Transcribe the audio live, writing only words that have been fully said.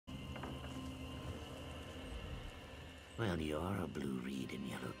Well, you're a blue reed in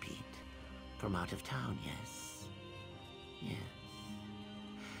Yellow Pete. From out of town, yes? Yes.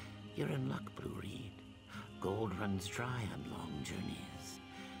 You're in luck, Blue Reed. Gold runs dry on long journeys.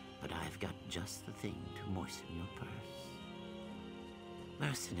 But I've got just the thing to moisten your purse.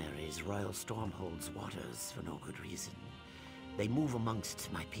 Mercenaries roil Stormhold's waters for no good reason. They move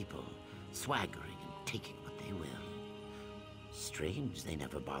amongst my people, swaggering and taking what they will. Strange they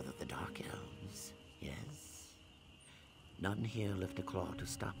never bother the Dark Elves, yes? None here lift a claw to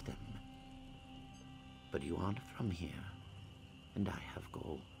stop them. But you aren't from here, and I have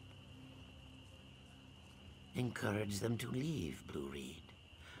gold. Encourage them to leave, Blue Reed.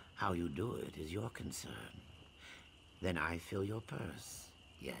 How you do it is your concern. Then I fill your purse,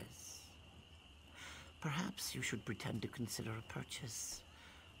 yes? Perhaps you should pretend to consider a purchase.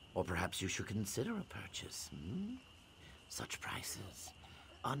 Or perhaps you should consider a purchase, hmm? Such prices,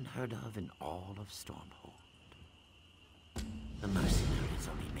 unheard of in all of Stormhold. The mercenaries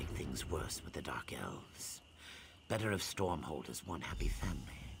only make things worse with the Dark Elves. Better if Stormhold is one happy family.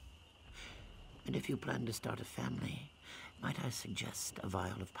 And if you plan to start a family, might I suggest a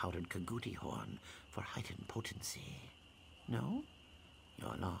vial of powdered Kaguti horn for heightened potency? No?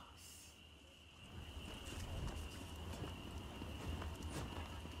 Your loss.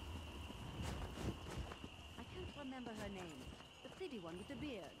 I can't remember her name. The pretty one with the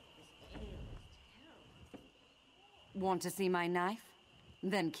beard. This ale is terrible. Want to see my knife?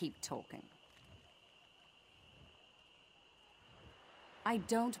 Then keep talking. I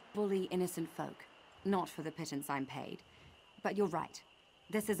don't bully innocent folk. Not for the pittance I'm paid. But you're right.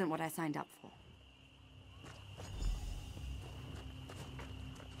 This isn't what I signed up for.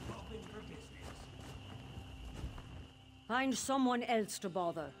 Open for business. Find someone else to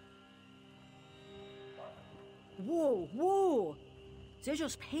bother. Whoa, whoa! They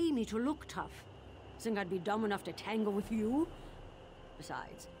just pay me to look tough. Think I'd be dumb enough to tangle with you?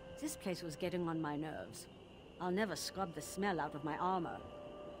 Besides, this place was getting on my nerves. I'll never scrub the smell out of my armor.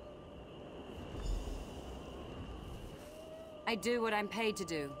 I do what I'm paid to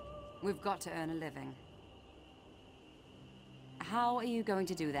do. We've got to earn a living. How are you going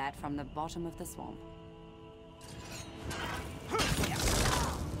to do that from the bottom of the swamp?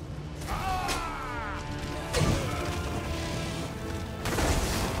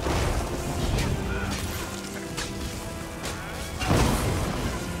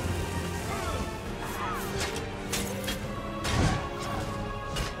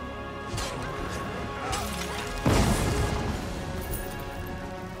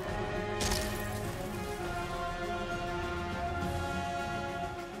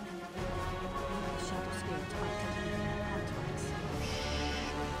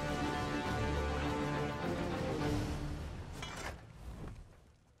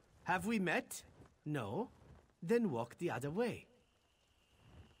 Have we met? No? Then walk the other way.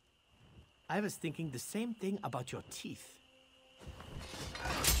 I was thinking the same thing about your teeth.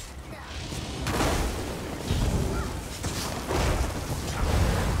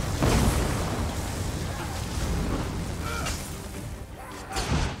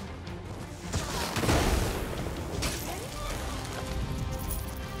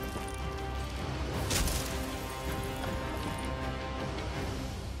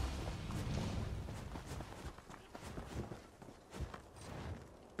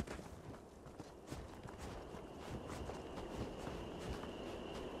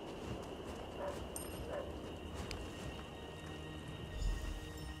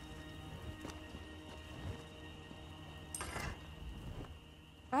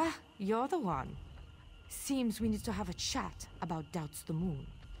 Ah, you're the one. Seems we need to have a chat about Doubts the Moon.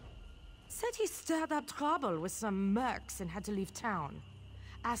 Said he stirred up trouble with some mercs and had to leave town.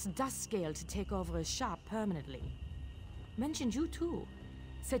 Asked Duskscale to take over his shop permanently. Mentioned you too.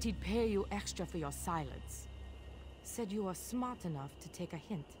 Said he'd pay you extra for your silence. Said you were smart enough to take a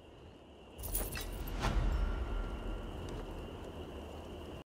hint.